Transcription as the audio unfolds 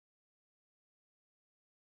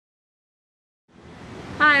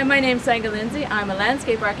Hi, my name's Senga Lindsay. I'm a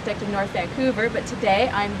landscape architect in North Vancouver, but today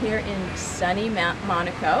I'm here in sunny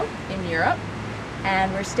Monaco in Europe,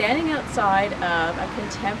 and we're standing outside of a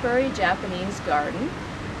contemporary Japanese garden,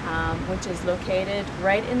 which is located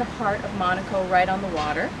right in the heart of Monaco, right on the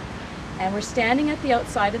water. And we're standing at the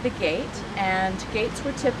outside of the gate, and gates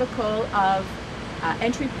were typical of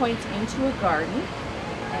entry points into a garden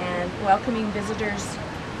and welcoming visitors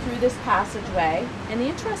through this passageway. And the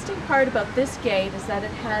interesting part about this gate is that it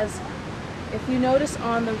has, if you notice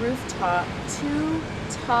on the rooftop, two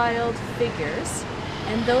tiled figures,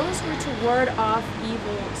 and those were to ward off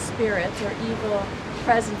evil spirits or evil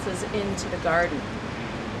presences into the garden.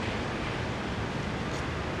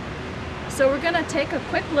 So we're going to take a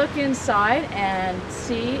quick look inside and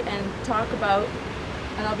see and talk about,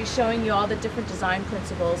 and I'll be showing you all the different design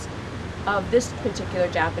principles of this particular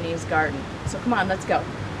Japanese garden. So come on, let's go.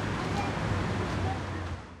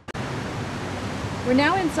 We're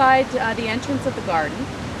now inside the entrance of the garden.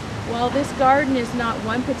 While this garden is not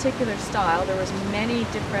one particular style, there was many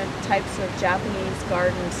different types of Japanese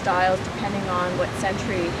garden styles depending on what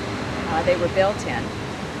century they were built in.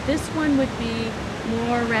 This one would be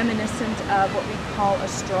more reminiscent of what we call a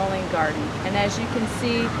strolling garden. And as you can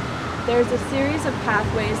see, there's a series of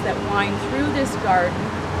pathways that wind through this garden,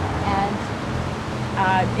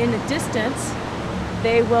 and in the distance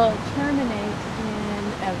they will terminate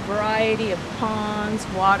a variety of ponds,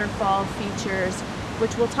 waterfall features,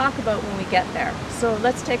 which we'll talk about when we get there. So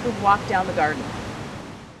let's take a walk down the garden.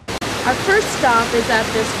 Our first stop is at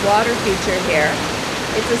this water feature here.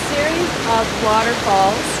 It's a series of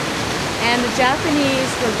waterfalls, and the Japanese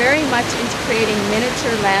were very much into creating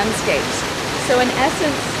miniature landscapes. So in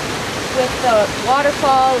essence, with the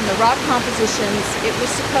waterfall and the rock compositions, it was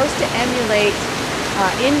supposed to emulate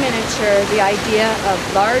in miniature the idea of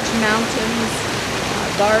large mountains,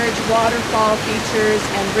 large waterfall features,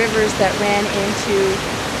 and rivers that ran into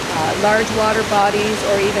large water bodies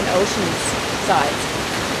or even ocean sides.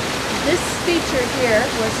 This feature here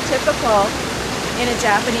was typical in a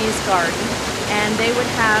Japanese garden, and they would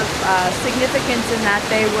have significance in that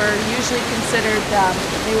they were usually considered,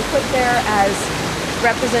 they were put there as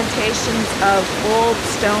representations of old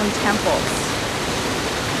stone temples.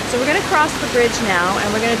 So we're going to cross the bridge now, and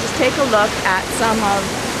we're going to just take a look at some of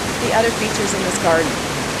the other features in this garden.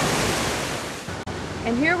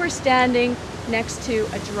 And here we're standing next to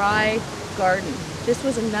a dry garden. This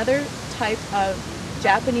was another type of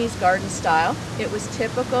Japanese garden style. It was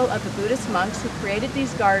typical of the Buddhist monks who created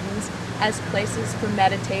these gardens as places for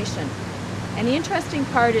meditation. And the interesting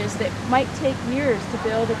part is that it might take years to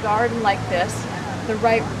build a garden like this. The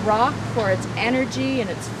right rock for its energy and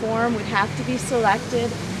its form would have to be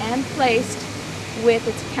selected and placed with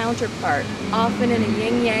its counterpart, often in a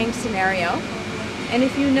yin-yang scenario. And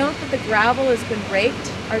if you note that the gravel has been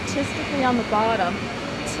raked artistically on the bottom,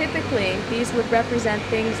 typically these would represent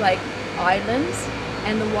things like islands,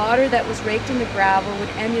 and the water that was raked in the gravel would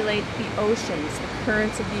emulate the oceans, the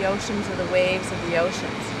currents of the oceans or the waves of the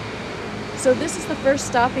oceans. So this is the first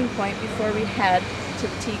stopping point before we head to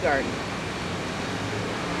the tea garden.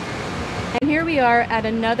 And here we are at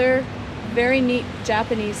another very neat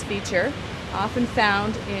Japanese feature, often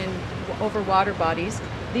found over water bodies.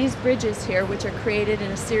 These bridges here, which are created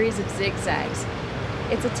in a series of zigzags.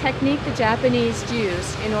 It's a technique the Japanese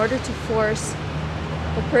use in order to force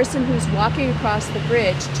the person who's walking across the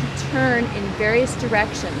bridge to turn in various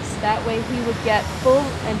directions. That way he would get full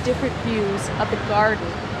and different views of the garden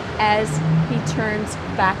as he turns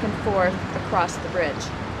back and forth across the bridge.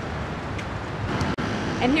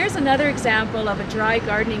 And here's another example of a dry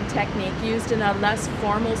gardening technique used in a less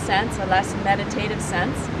formal sense, a less meditative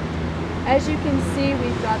sense. As you can see,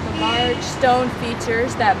 we've got the large stone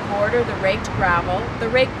features that border the raked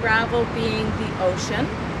gravel being the ocean.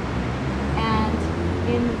 And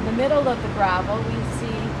in the middle of the gravel, we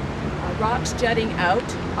see rocks jutting out.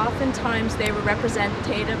 Oftentimes they were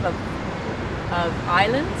representative of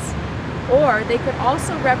islands, or they could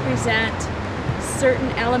also represent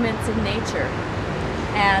certain elements of nature.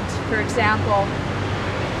 And for example,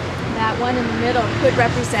 that one in the middle could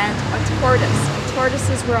represent a tortoise.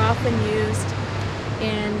 Tortoises were often used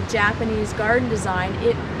in Japanese garden design.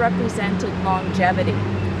 It represented longevity.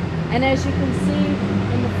 And as you can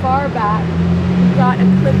see in the far back, we've got a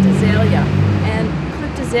clipped azalea. And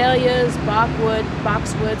clipped azaleas,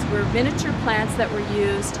 boxwoods were miniature plants that were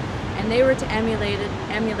used, and they were to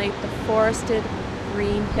emulate the forested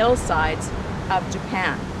green hillsides of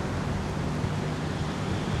Japan.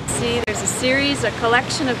 See, there's a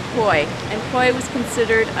collection of koi, and koi was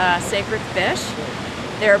considered a sacred fish.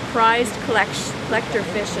 They're a prized collector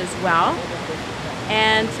fish as well.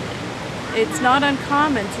 And it's not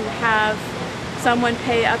uncommon to have someone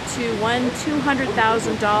pay up to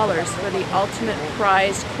 $200,000 for the ultimate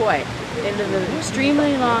prized koi. They live an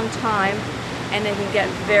extremely long time and they can get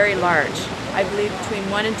very large. I believe between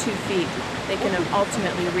 1 and 2 feet they can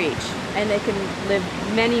ultimately reach, and they can live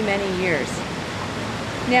many, many years.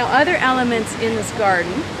 Now, other elements in this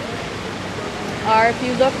garden are, if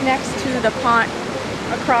you look next to the pond,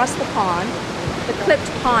 across the pond, the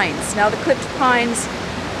clipped pines. Now, the clipped pines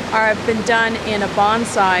have been done in a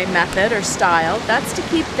bonsai method or style. That's to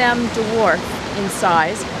keep them dwarf in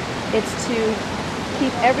size. It's to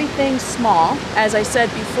keep everything small. As I said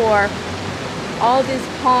before, all these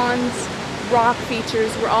ponds, rock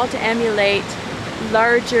features were all to emulate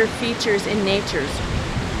larger features in nature.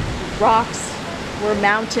 Rocks were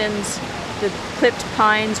mountains, the clipped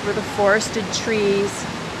pines were the forested trees,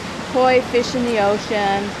 koi fish in the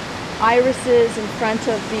ocean, irises in front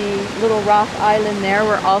of the little rock island there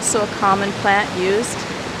were also a common plant used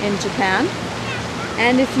in Japan.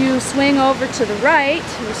 And if you swing over to the right,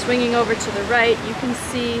 you're swinging over to the right, you can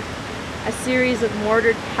see a series of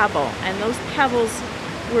mortared pebble, and those pebbles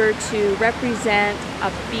were to represent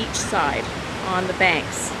a beach side on the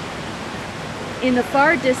banks. In the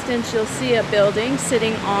far distance, you'll see a building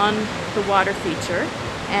sitting on the water feature,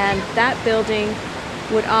 and that building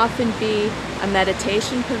would often be a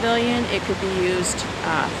meditation pavilion. It could be used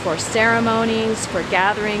for ceremonies, for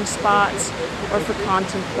gathering spots, or for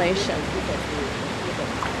contemplation.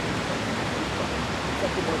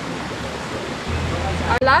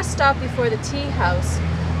 Our last stop before the tea house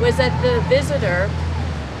was that the visitor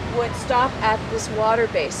would stop at this water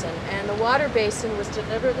basin, and the water basin was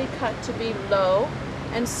deliberately cut to be low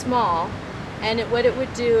and small, and what it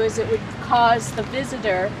would do is it would cause the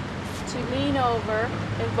visitor to lean over,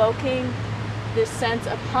 invoking this sense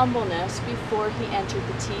of humbleness before he entered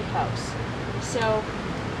the tea house. So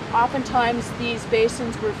oftentimes these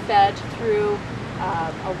basins were fed through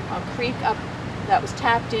a creek up that was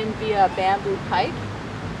tapped in via a bamboo pipe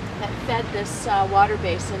that fed this water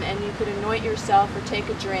basin, and you could anoint yourself or take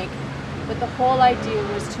a drink. But the whole idea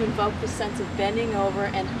was to invoke the sense of bending over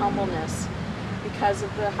and humbleness because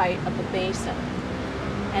of the height of the basin.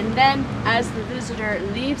 And then as the visitor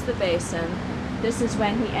leaves the basin, this is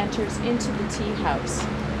when he enters into the tea house.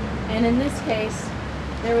 And in this case,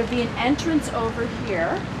 there would be an entrance over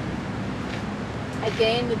here.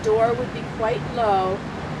 Again, the door would be quite low,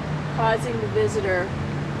 causing the visitor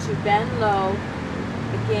to bend low,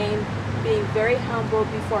 again being very humble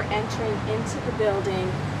before entering into the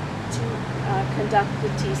building to conduct the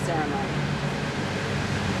tea ceremony.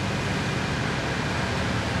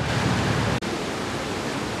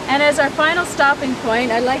 And as our final stopping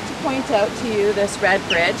point, I'd like to point out to you this red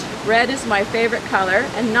bridge. Red is my favorite color,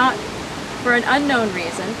 and not for an unknown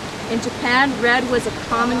reason. In Japan, red was a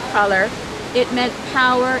common color. It meant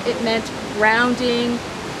power, it meant grounding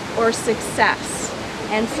or success.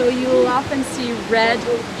 And so you will often see red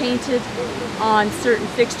painted on certain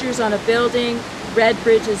fixtures on a building. Red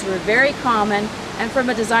bridges were very common, and from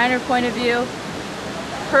a designer point of view,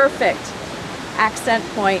 perfect accent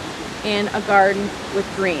point in a garden with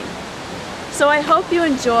green. So I hope you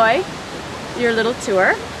enjoy your little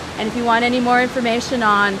tour, and if you want any more information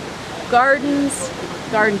on gardens,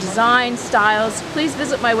 garden design, styles, please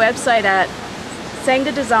visit my website at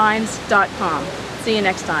sengadesigns.com. See you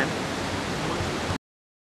next time.